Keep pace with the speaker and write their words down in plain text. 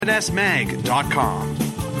nsmag.com.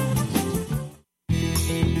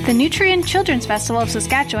 The Nutrient Children's Festival of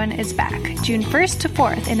Saskatchewan is back, June 1st to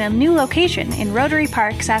 4th in a new location in Rotary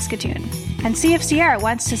Park, Saskatoon. And CFCR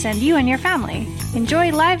wants to send you and your family.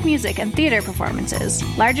 Enjoy live music and theater performances,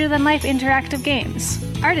 larger-than-life interactive games,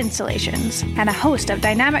 art installations, and a host of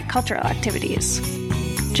dynamic cultural activities.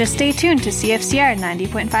 Just stay tuned to CFCR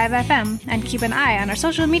 90.5 FM and keep an eye on our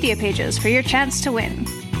social media pages for your chance to win.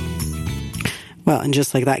 Well, and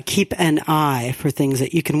just like that, keep an eye for things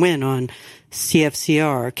that you can win on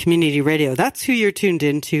CFCR Community Radio. That's who you're tuned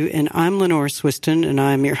into, and I'm Lenore Swiston, and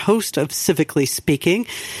I'm your host of Civically Speaking.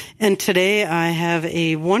 And today I have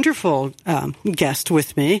a wonderful guest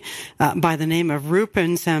with me by the name of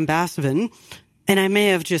Rupan Sambasivam. And I may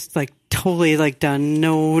have just totally done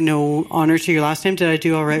no honor to your last name. Did I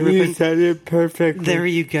do all right, Rupan? You said it perfectly. There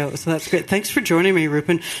you go. So that's great. Thanks for joining me,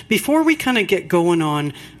 Rupan. Before we kind of get going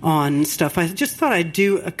on stuff, I just thought I'd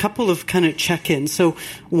do a couple of kind of check-ins. So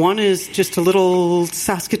one is just a little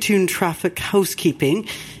Saskatoon traffic housekeeping.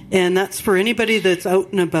 And that's for anybody that's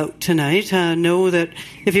out and about tonight. Know that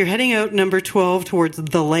if you're heading out number 12 towards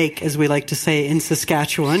the lake, as we like to say in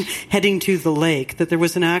Saskatchewan, heading to the lake, that there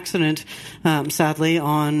was an accident, sadly,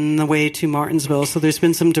 on the way to Martinsville. So there's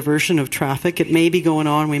been some diversion of traffic. It may be going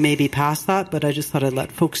on. We may be past that, but I just thought I'd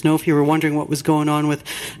let folks know if you were wondering what was going on with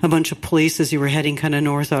a bunch of police as you were heading kind of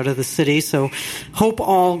north out of the city. So hope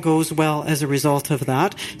all goes well as a result of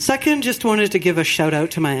that. Second, just wanted to give a shout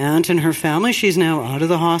out to my aunt and her family. She's now out of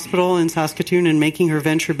the hospital in Saskatoon and making her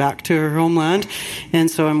venture back to her homeland. And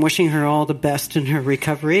so I'm wishing her all the best in her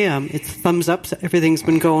recovery. It's thumbs up. Everything's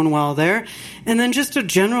been going well there. And then just a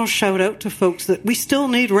general shout out to folks that we still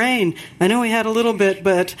need rain. I know we had a little bit,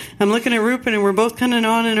 but I'm looking at Rupan and we're both kind of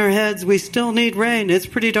nodding our heads. We still need rain. It's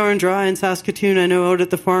pretty darn dry in Saskatoon. I know out at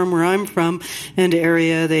the farm where I'm from and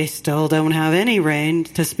area, they still don't have any rain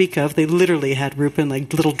to speak of. They literally had, Rupan,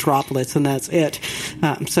 little droplets, and that's it.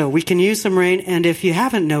 So we can use some rain. And if you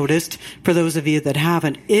haven't noticed, for those of you that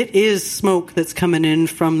haven't, it is smoke that's coming in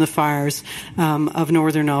from the fires of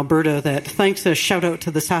northern Alberta that, thanks to a shout out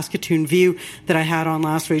to the Saskatoon View that I had on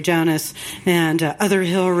last week, Janice and other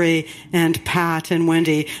Hillary and Pat and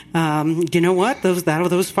Wendy, you know what?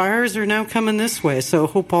 Those fires are now coming this way. So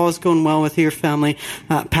hope all is going well with your family,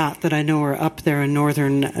 Pat, that I know are up there in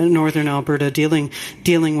northern Alberta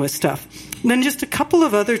dealing with stuff. Then just a couple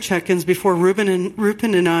of other check-ins before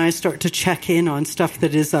Rupan and I start to check in on stuff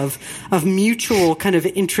that is of mutual kind of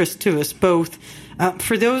interest to us both.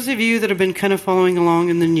 For those of you that have been kind of following along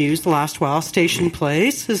in the news the last while, Station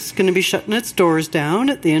Place is going to be shutting its doors down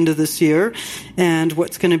at the end of this year. And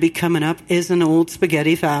what's going to be coming up is an old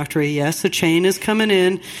spaghetti factory. Yes, a chain is coming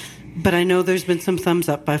in. But I know there's been some thumbs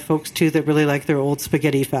up by folks, too, that really like their old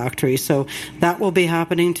spaghetti factory. So that will be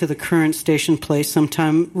happening to the current Station Place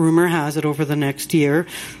sometime, rumor has it, over the next year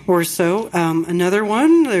or so. Another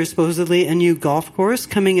one, there's supposedly a new golf course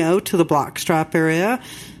coming out to the Blackstrap area.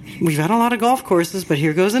 We've had a lot of golf courses, but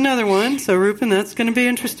here goes another one. So, Rupan, that's going to be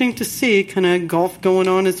interesting to see, kind of golf going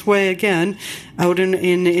on its way again out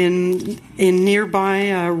in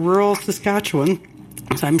nearby rural Saskatchewan.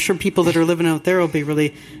 So I'm sure people that are living out there will be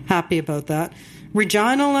really happy about that.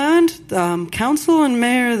 Regina Land, council and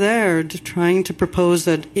mayor there trying to propose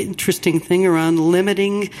an interesting thing around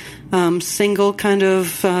limiting single kind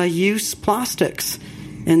of use plastics.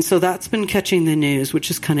 And so that's been catching the news,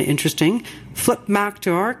 which is kind of interesting. Flip back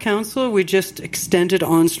to our council. We just extended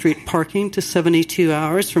on-street parking to 72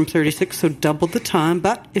 hours from 36, so doubled the time.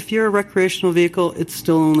 But if you're a recreational vehicle, it's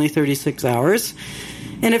still only 36 hours.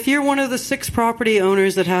 And if you're one of the 6 property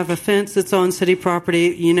owners that have a fence that's on city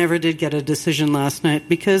property, you never did get a decision last night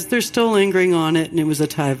because they're still lingering on it, and it was a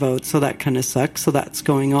tie vote, so that kind of sucks. So that's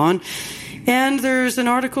going on. And there's an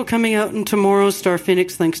article coming out in tomorrow's Star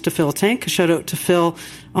Phoenix, thanks to Phil Tank. A shout out to Phil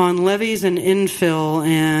on levies and infill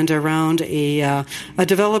and around a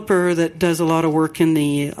developer that does a lot of work in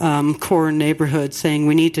the core neighborhood saying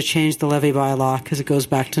we need to change the levy bylaw because it goes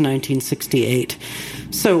back to 1968.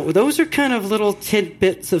 So those are kind of little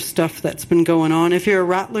tidbits of stuff that's been going on. If you're a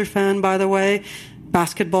Rattler fan, by the way,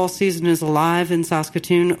 basketball season is alive in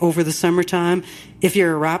Saskatoon over the summertime. If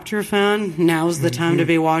you're a Raptor fan, now's the time to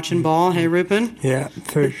be watching ball. Hey, Rupan? Yeah,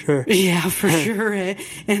 for sure. Yeah, for sure. Eh?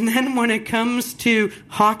 And then when it comes to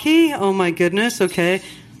hockey, oh my goodness, okay,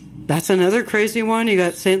 that's another crazy one. You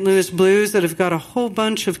got St. Louis Blues that have got a whole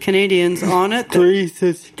bunch of Canadians on it. 3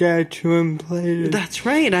 Saskatchewan players. That's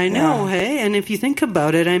right, I know, hey? And if you think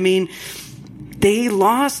about it, I mean, they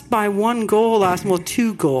lost by 1 goal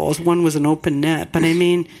 2 goals. One was an open net. But, I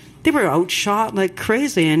mean, they were outshot like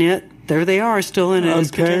crazy, and yet there they are still in it.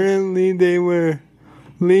 Apparently they were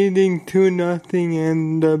leading 2-0,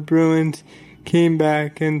 and the Bruins came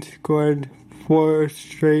back and scored 4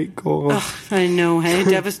 straight goals. Oh, I know, hey,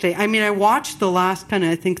 devastating. I mean, I watched the last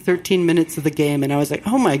 13 minutes of the game, and I was like,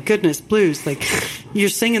 oh my goodness, Blues, like, you're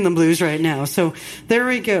singing the blues right now. So there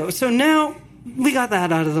we go. So now we got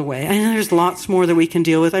that out of the way. And there's lots more that we can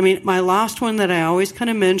deal with. I mean, my last one that I always kind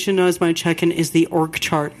of mention as my check-in is the org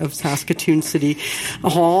chart of Saskatoon City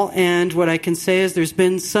Hall. And what I can say is there's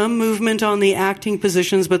been some movement on the acting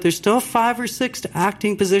positions, but there's still 5 or 6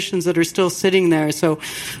 acting positions that are still sitting there. So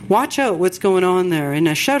watch out what's going on there. And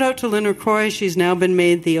a shout out to Lynn Roy. She's now been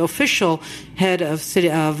made the official head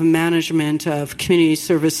of management of community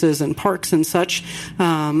services and parks and such,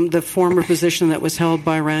 the former position that was held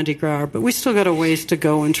by Randy Grauer. But we still got a ways to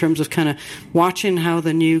go in terms of kind of watching how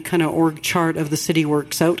the new kind of org chart of the city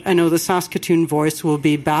works out. I know the Saskatoon Voice will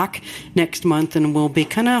be back next month, and we'll be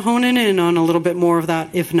kind of honing in on a little bit more of that,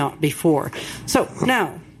 if not before. So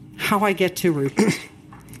now, how I get to Rupan.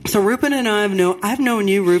 So Rupan and I've known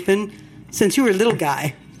you, Rupan, since you were a little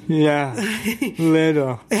guy. Yeah,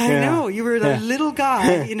 little. I know, you were a little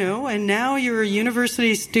guy, and now you're a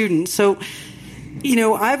university student. So,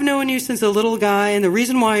 I've known you since a little guy, and the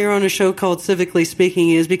reason why you're on a show called Civically Speaking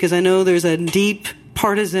is because I know there's a deep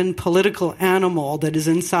partisan political animal that is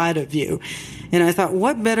inside of you. And I thought,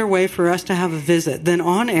 what better way for us to have a visit than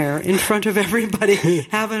on air in front of everybody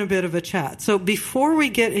having a bit of a chat. So before we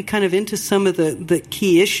get kind of into some of the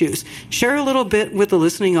key issues, share a little bit with the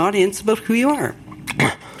listening audience about who you are.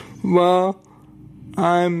 Well,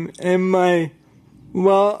 I've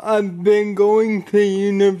been going to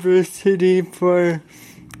university for,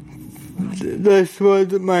 this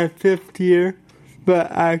was my 5th year,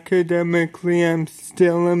 but academically I'm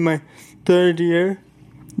still in my 3rd year.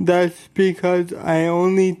 That's because I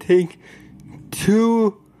only take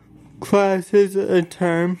 2 classes a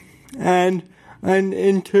term and an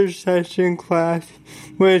intercession class,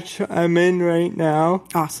 which I'm in right now.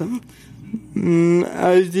 Awesome.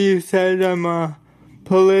 As you said, I'm a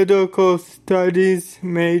political studies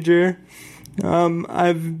major.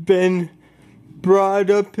 I've been brought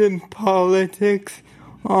up in politics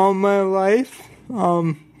all my life.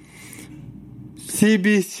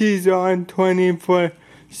 CBC's on 24.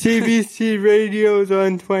 CBC radio's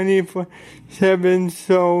on 24/7.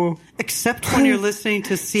 So except when you're listening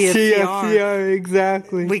to CFCR. CFCR,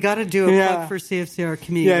 exactly. We got to do a plug for CFCR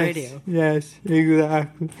community radio. Yes,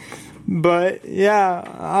 exactly. But yeah,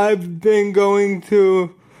 I've been going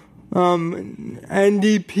to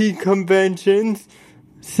NDP conventions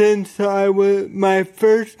since I was my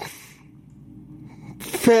first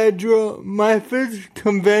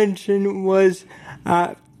convention was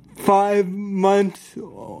at 5 months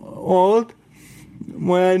old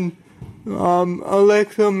when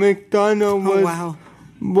Alexa McDonough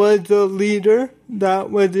was a leader that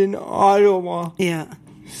was in Ottawa. Yeah.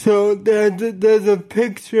 So there's a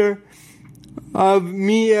picture of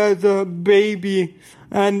me as a baby,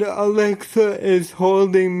 and Alexa is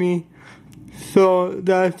holding me. So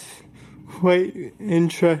that's quite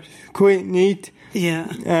neat.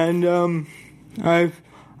 Yeah. And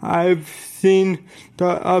I've seen the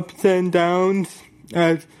ups and downs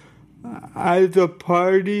as a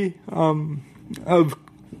party. Of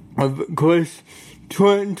course,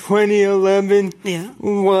 2011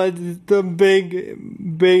 was the big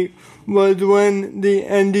was when the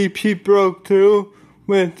NDP broke through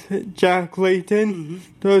with Jack Layton,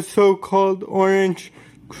 the so-called Orange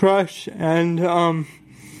Crush, and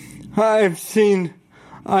I've seen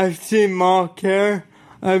Mulcair,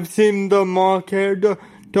 I've seen the Mulcair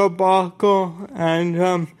debacle,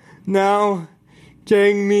 and now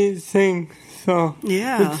Jagmeet Singh. So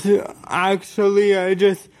it's actually I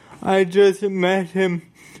just met him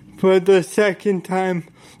for the second time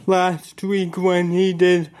last week when he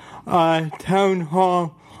did a town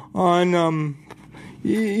hall on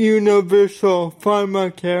universal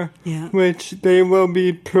pharmacare, which they will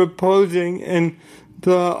be proposing in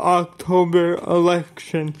the October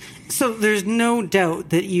election. So there's no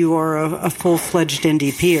doubt that you are a full-fledged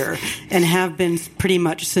NDPer and have been pretty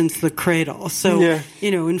much since the cradle. So,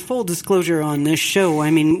 in full disclosure on this show,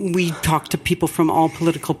 I mean, we talk to people from all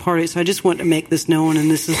political parties. So I just want to make this known, and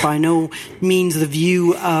this is by no means the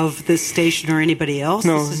view of this station or anybody else.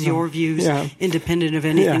 This is your views, independent of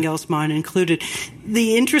anything else, mine included.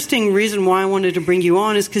 The interesting reason why I wanted to bring you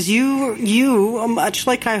on is because you, much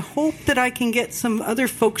like I hope that I can get some other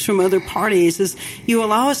folks from other parties, is you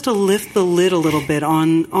allow us to lift the lid a little bit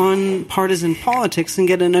on partisan politics and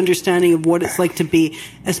get an understanding of what it's like to be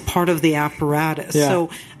as part of the apparatus. Yeah. So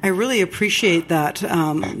I really appreciate that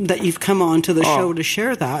that you've come on to the show to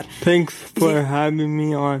share that. Thanks for having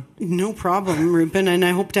me on. No problem, Rupan, and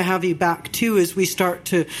I hope to have you back too as we start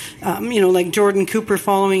to, like Jordan Cooper,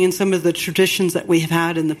 following in some of the traditions that we have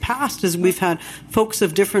had in the past, as we've had folks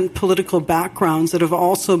of different political backgrounds that have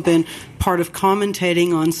also been part of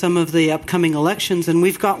commentating on some of the upcoming elections, and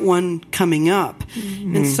we've got one coming up.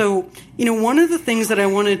 Mm-hmm. And so, one of the things that I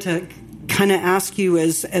wanted to kind of ask you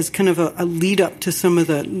as kind of a lead up to some of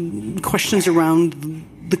the questions around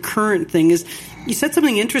the current thing is, you said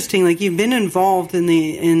something interesting, like you've been involved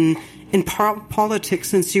in politics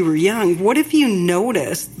since you were young. What have you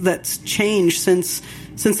noticed that's changed since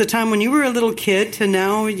the time when you were a little kid to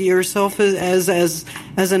now yourself as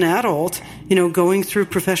an adult, going through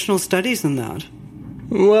professional studies and that?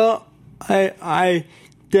 Well, I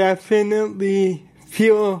definitely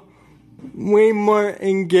feel way more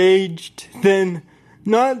engaged than,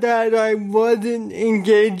 not that I wasn't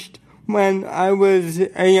engaged when I was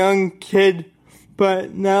a young kid,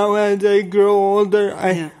 but now as I grow older,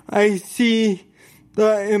 I see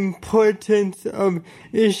the importance of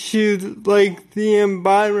issues like the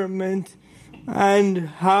environment and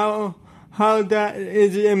how that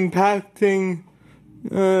is impacting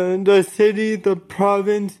the city, the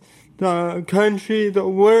province, the country, the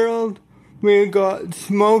world. We got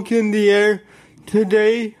smoke in the air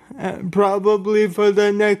today, probably for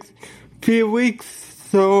the next few weeks.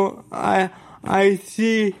 So I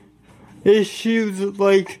see issues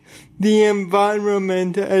like the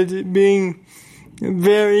environment as being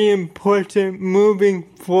very important moving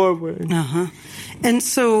forward. Uh-huh. And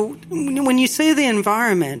so when you say the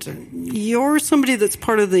environment, you're somebody that's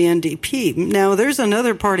part of the NDP. Now, there's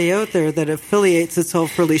another party out there that affiliates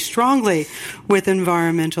itself really strongly with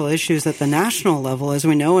environmental issues at the national level, as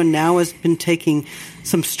we know, and now has been taking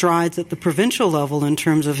some strides at the provincial level in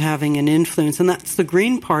terms of having an influence, and that's the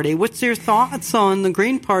Green Party. What's your thoughts on the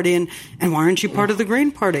Green Party, and why aren't you part of the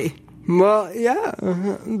Green Party? Well, yeah,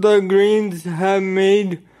 the Greens have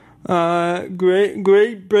made great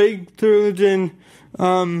breakthroughs in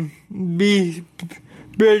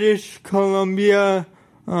British Columbia,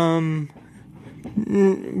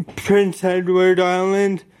 Prince Edward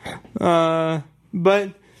Island,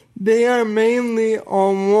 but they are mainly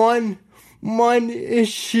on one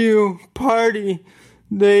issue party.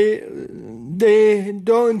 They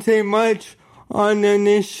don't say much on an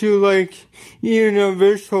issue like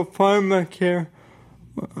universal pharmacare.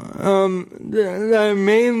 They're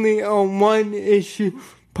mainly on one issue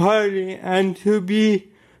party, and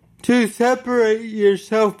to separate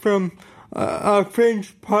yourself from a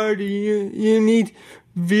fringe party, you need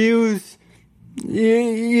views.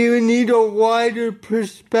 You need a wider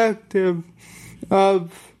perspective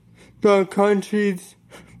of the country's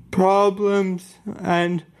problems,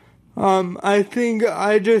 and I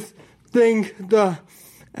just think the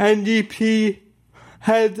NDP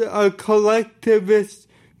has a collectivist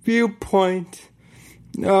viewpoint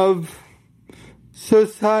of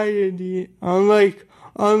society, unlike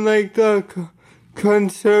the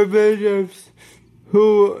conservatives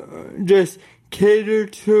who just cater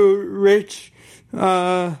to rich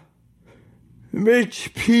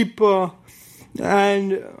people.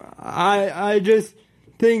 And I just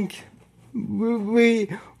think we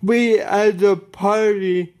as a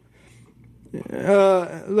party,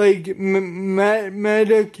 like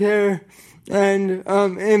Medicare and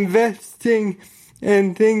investing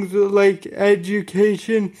in things like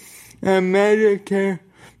education and Medicare,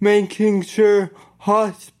 making sure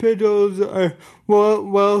hospitals are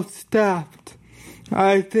well staffed.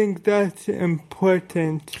 I think that's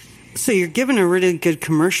important. So you're giving a really good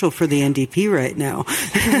commercial for the NDP right now.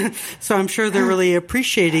 So I'm sure they're really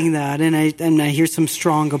appreciating that, and I hear some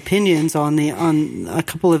strong opinions on a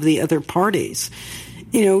couple of the other parties.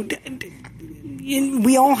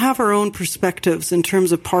 We all have our own perspectives in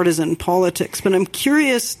terms of partisan politics, but I'm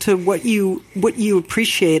curious to what you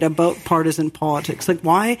appreciate about partisan politics. Like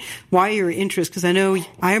why your interest? Because I know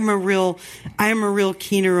I am a real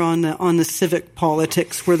keener on the civic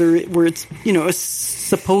politics where it's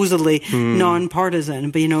supposedly nonpartisan,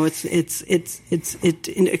 but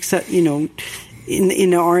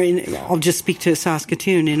I'll just speak to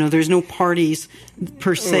Saskatoon. There's no parties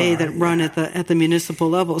per se that run at the municipal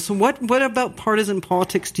level. So what about partisan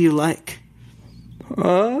politics do you like?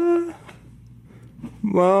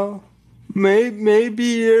 Well, maybe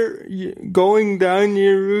you're going down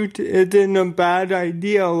your route isn't a bad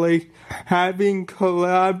idea. Like having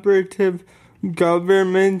collaborative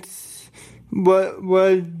governments. What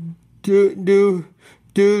do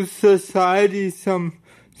do society some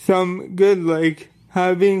good, like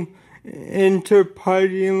having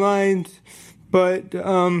inter-party lines, but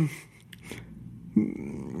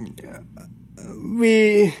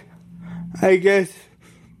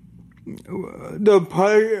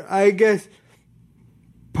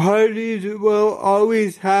parties will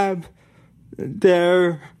always have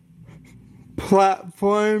their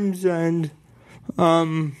platforms and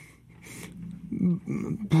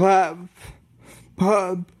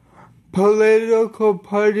political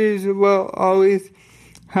parties will always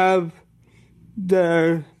have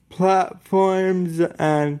their platforms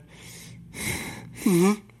and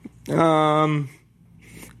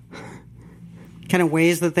kind of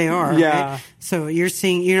ways that they are. Yeah. Right? So you're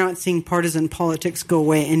not seeing partisan politics go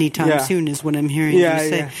away anytime soon, is what I'm hearing you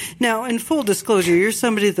say. Yeah. Now, in full disclosure, you're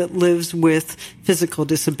somebody that lives with physical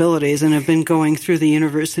disabilities and have been going through the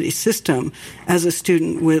university system as a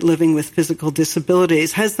student living with physical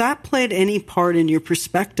disabilities. Has that played any part in your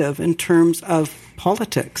perspective in terms of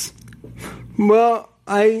politics? Well,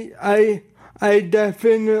 I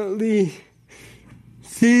definitely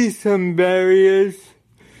see some barriers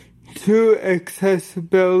to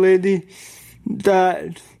accessibility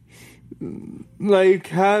that, like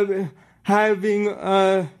having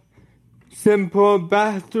a simple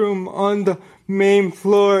bathroom on the main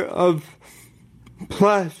floor of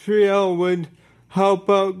Plus Rail would help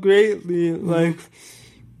out greatly. Like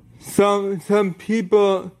some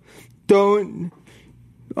people don't.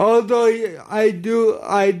 Although I do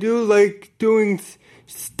like doing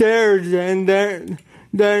stairs, and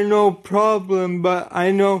they're no problem. But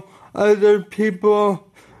I know other people,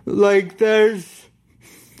 like there's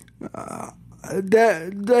no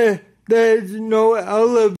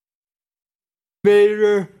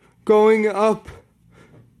elevator going up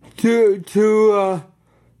to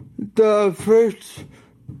the first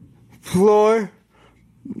floor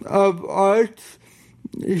of arts.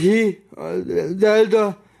 There's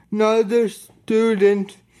another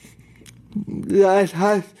student that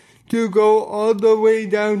has to go all the way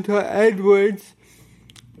down to Edwards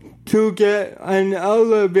to get an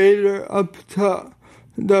elevator up to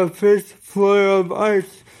the first floor of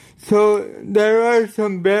arts. So there are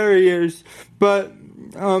some barriers, but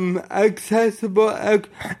accessible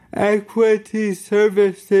equity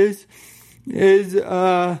services is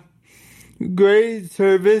a great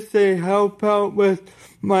service. They help out with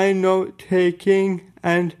my note taking,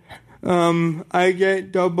 and I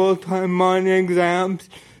get double time on exams.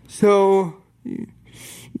 So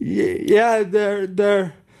yeah,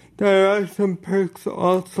 there are some perks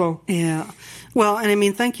also. Yeah. Well, and I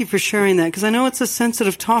mean, thank you for sharing that, because I know it's a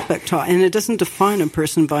sensitive topic, and it doesn't define a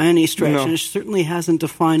person by any stretch, and it certainly hasn't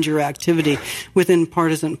defined your activity within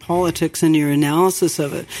partisan politics and your analysis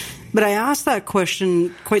of it. But I asked that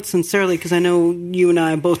question quite sincerely because I know you and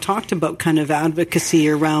I both talked about kind of advocacy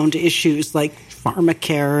around issues like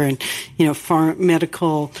pharmacare and,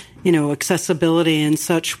 medical, accessibility and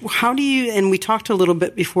such. How do you, and we talked a little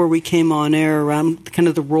bit before we came on air around kind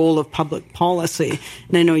of the role of public policy,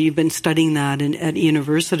 and I know you've been studying that at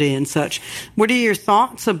university and such. What are your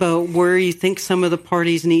thoughts about where you think some of the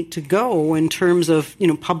parties need to go in terms of,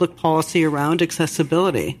 public policy around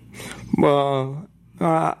accessibility? Well,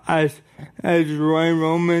 as Roy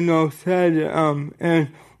Romano said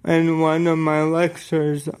in one of my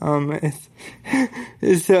lectures,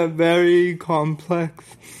 it's a very complex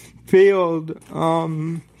field.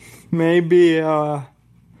 Maybe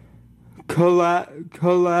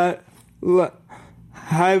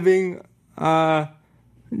having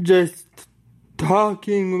just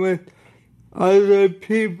talking with other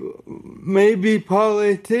people, maybe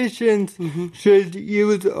politicians should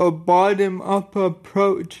use a bottom-up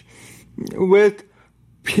approach with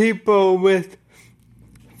people with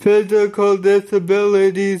physical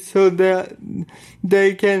disabilities so that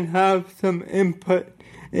they can have some input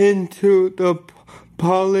into the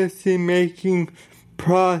policy-making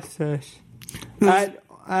process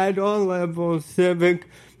at all levels, civic,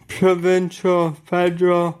 provincial,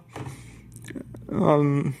 federal.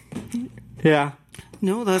 Yeah.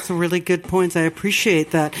 No, that's a really good point. I appreciate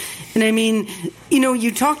that. And I mean,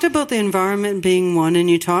 you talked about the environment being one, and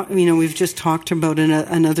we've just talked about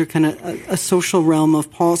another kind of a social realm of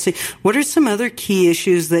policy. What are some other key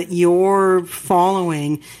issues that you're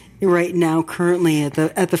following right now currently at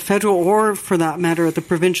the federal, or for that matter at the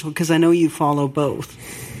provincial, because I know you follow both?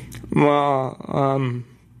 Well,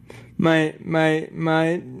 my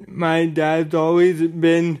dad's always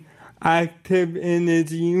been active in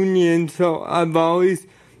his union, so I've always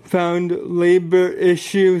found labor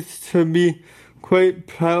issues to be quite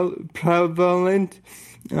prevalent.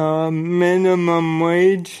 Minimum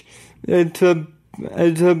wage, it's a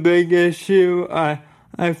a big issue. I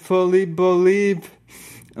fully believe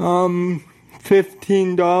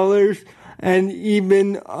 $15 and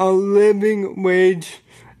even a living wage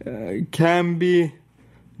can be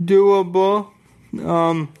doable.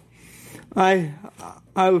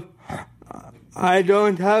 I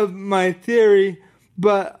don't have my theory,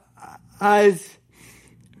 but as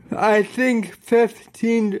I think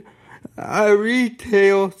a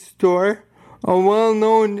retail store, a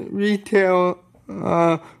well-known retail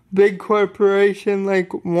big corporation like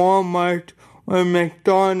Walmart or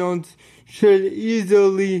McDonald's should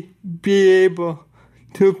easily be able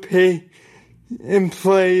to pay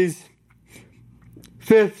employees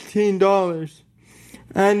 $15.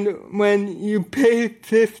 And when you pay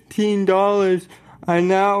 $15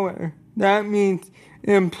 an hour, that means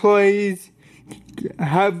employees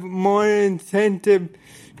have more incentive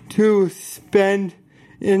to spend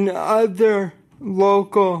in other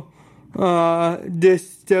local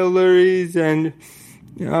distilleries and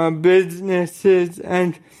businesses,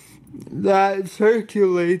 and that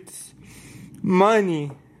circulates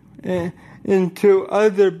money into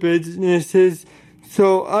other businesses,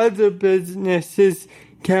 so other businesses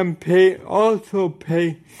can also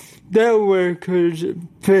pay their workers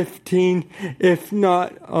 $15, if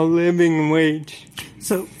not a living wage.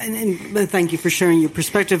 So, and thank you for sharing your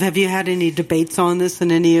perspective. Have you had any debates on this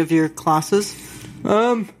in any of your classes?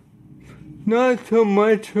 Not so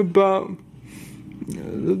much about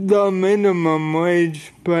the minimum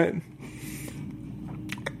wage, but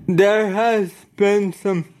there has been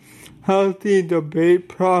some healthy debate.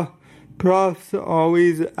 Profs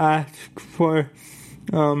always ask for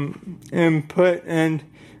input, and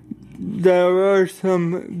there were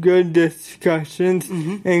some good discussions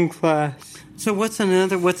in class. So what's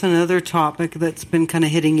another topic that's been kind of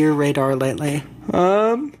hitting your radar lately?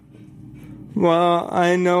 Well,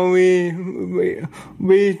 I know we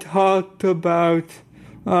talked about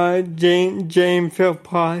Jane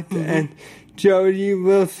Philpott and Jody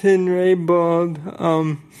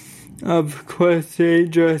Wilson-Raybould. Of course, they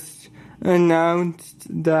just announced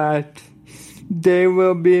that they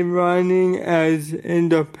will be running as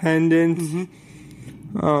independents.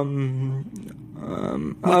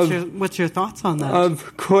 What's your thoughts on that?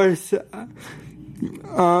 Of course,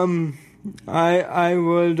 I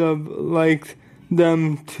would have liked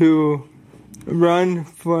them to run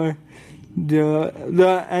for the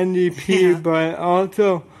NDP, but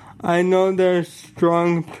also I know they're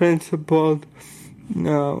strong, principled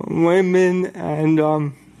women, and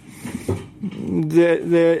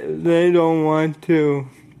they don't want to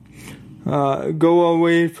go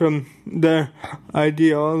away from their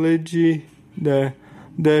ideology.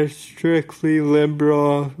 They're strictly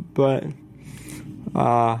liberal, but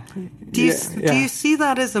do you see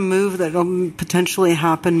that as a move that will potentially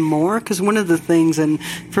happen more? Because one of the things, and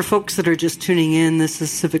for folks that are just tuning in, this is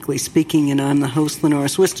Civically Speaking, and I'm the host, Lenora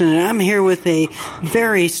Swiston, and I'm here with a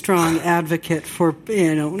very strong advocate for,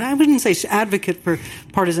 I wouldn't say advocate for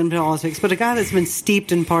partisan politics, but a guy that's been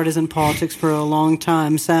steeped in partisan politics for a long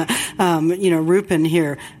time. So, Rupan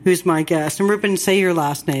here, who's my guest. And Rupan, say your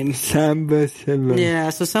last name. Sambasivam. Yeah,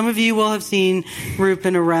 so some of you will have seen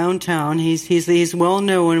Rupan around town. He's well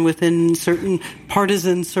known within certain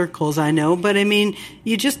partisan circles, I know. But I mean,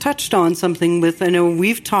 you just touched on something I know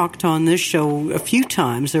we've talked on this show a few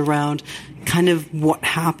times around kind of what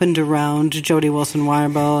happened around Jody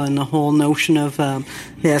Wilson-Raybould and the whole notion of the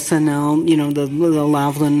SNL, the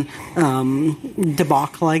Lavalin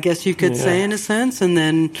debacle, I guess you could say, in a sense, and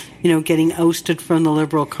then, getting ousted from the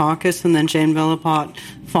Liberal caucus, and then Jane Philpott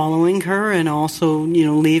following her and also,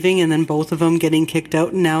 leaving, and then both of them getting kicked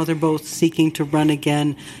out, and now they're both seeking to run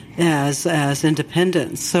again as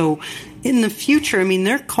independents. So in the future, I mean,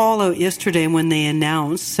 their call out yesterday when they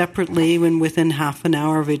announced separately, when within half an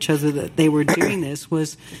hour of each other, that they were doing this,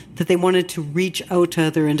 was that they wanted to reach out to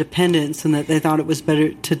other independents and that they thought it was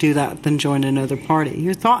better to do that than join another party.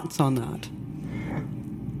 Your thoughts on that?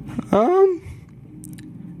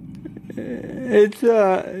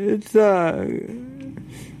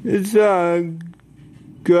 It's a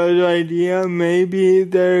good idea. Maybe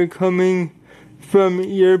they're coming from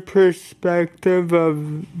your perspective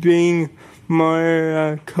of being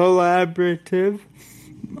more collaborative.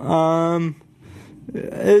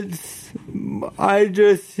 I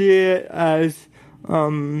just see it as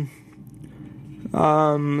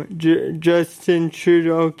Justin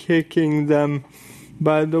Trudeau kicking them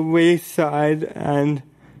by the wayside and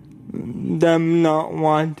them not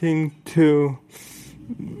wanting to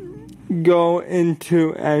go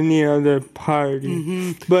into any other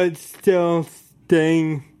party, but still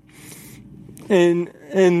staying in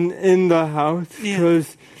the House,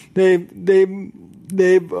 because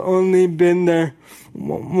they've only been there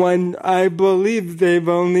one. I believe they've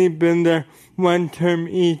only been there one term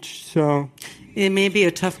each. So. It may be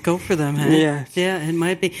a tough go for them, hey? Yes. Yeah, it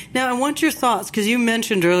might be. Now, I want your thoughts, because you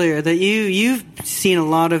mentioned earlier that you've seen a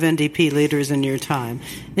lot of NDP leaders in your time,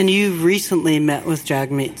 and you've recently met with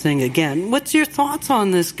Jagmeet Singh again. What's your thoughts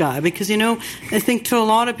on this guy? Because, I think to a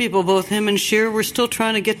lot of people, both him and Scheer, we're still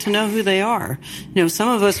trying to get to know who they are. Some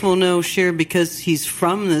of us will know Scheer because he's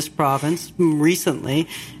from this province recently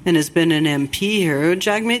and has been an MP here.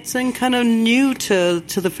 Jagmeet Singh kind of new to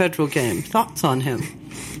the federal game. Thoughts on him?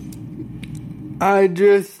 I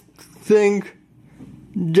just think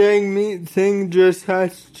Jagmeet Singh just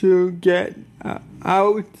has to get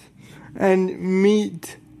out and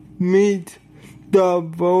meet the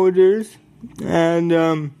voters.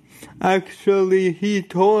 And actually, he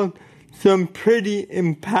told some pretty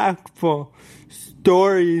impactful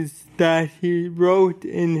stories that he wrote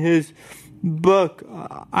in his book.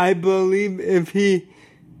 I believe if he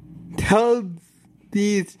tells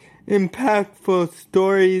these impactful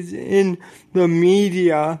stories in the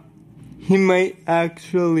media, he might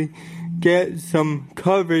actually get some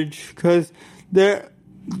coverage, because there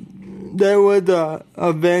was a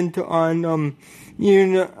event on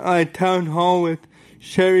a town hall with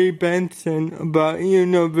Sherry Benson about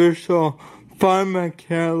universal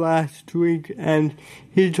pharmacare last week, and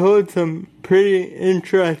he told some pretty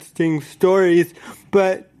interesting stories,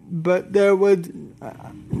 but there was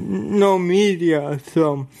no media.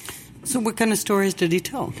 So what kind of stories did he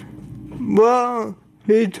tell? Well,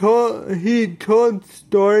 he told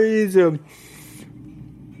stories of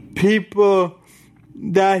people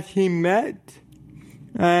that he met,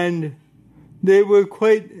 and they were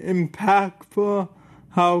quite impactful.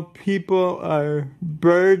 How people are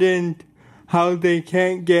burdened, how they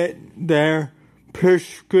can't get their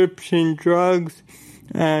prescription drugs,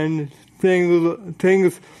 and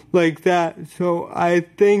things like that. So I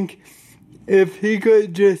think if he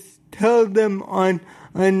could just tell them on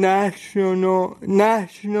a national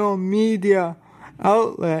media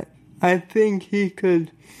outlet, I think he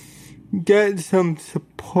could get some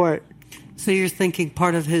support. So you're thinking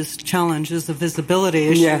part of his challenge is the visibility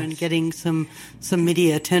issue, yes, and getting some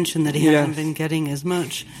media attention that he hasn't been getting as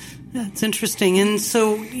much. Yeah, it's interesting. And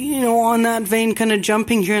so, on that vein, kind of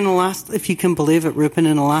jumping here in the last, if you can believe it, Rupan,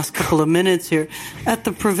 in the last couple of minutes here, at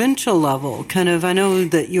the provincial level, I know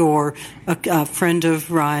that you're a friend of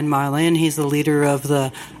Ryan Miley, and he's the leader of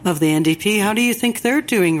the NDP. How do you think they're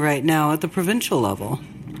doing right now at the provincial level?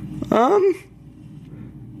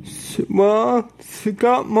 Well,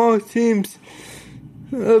 Scott Moe seems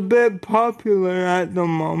a bit popular at the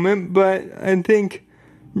moment, but I think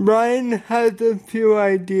Ryan has a few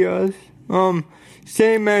ideas.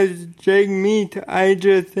 Same as Jagmeet, I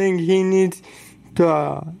just think he needs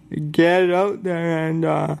to get out there, and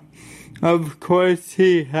of course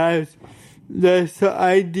he has this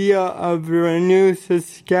idea of Renew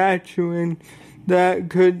Saskatchewan that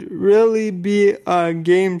could really be a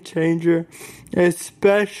game changer,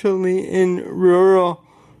 especially in rural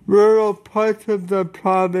parts of the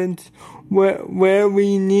province where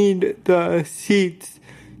we need the seats.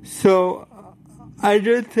 So I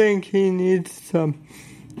just think he needs to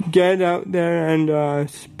get out there and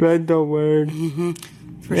spread the word. Mm-hmm.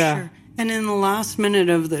 For sure. And in the last minute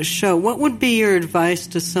of the show, what would be your advice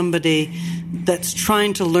to somebody that's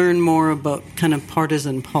trying to learn more about kind of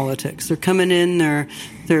partisan politics? They're coming in, they're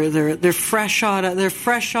fresh out of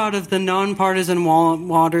the nonpartisan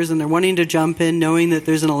waters, and they're wanting to jump in, knowing that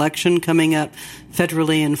there's an election coming up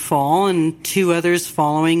federally in fall, and two others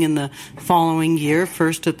following in the following year,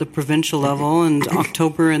 first at the provincial level in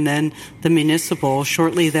October, and then the municipal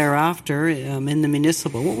shortly thereafter in the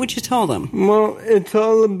municipal. What would you tell them? Well, it's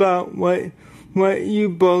all about what you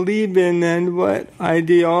believe in and what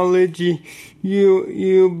ideology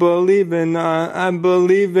you believe in. I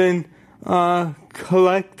believe in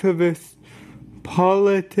collectivist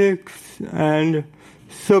politics and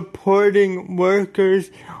supporting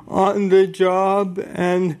workers on the job,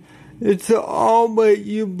 and it's all what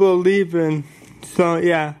you believe in. So,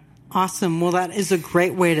 yeah. Awesome. Well, that is a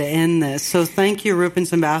great way to end this. So thank you, Rupan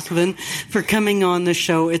Sambasivam, for coming on the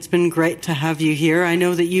show. It's been great to have you here. I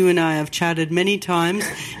know that you and I have chatted many times,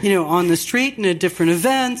 on the street and at different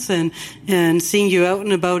events, and seeing you out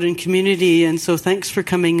and about in community. And so thanks for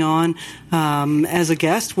coming on as a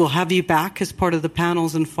guest. We'll have you back as part of the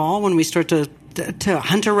panels in fall when we start to to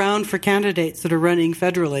hunt around for candidates that are running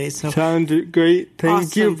federally. So sounds great.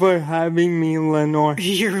 Thank you awesome. for having me, Lenore.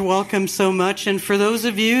 You're welcome so much. And for those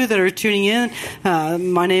of you that are tuning in,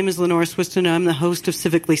 my name is Lenore Swiston. I'm the host of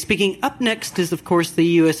Civically Speaking. Up next is, of course,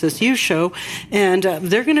 the USSU show, and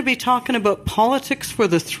they're going to be talking about politics for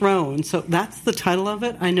the throne. So that's the title of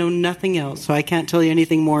it. I know nothing else, so I can't tell you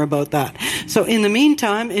anything more about that. So in the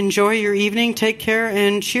meantime, enjoy your evening, take care,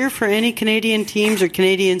 and cheer for any Canadian teams or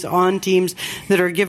Canadians on teams that are giving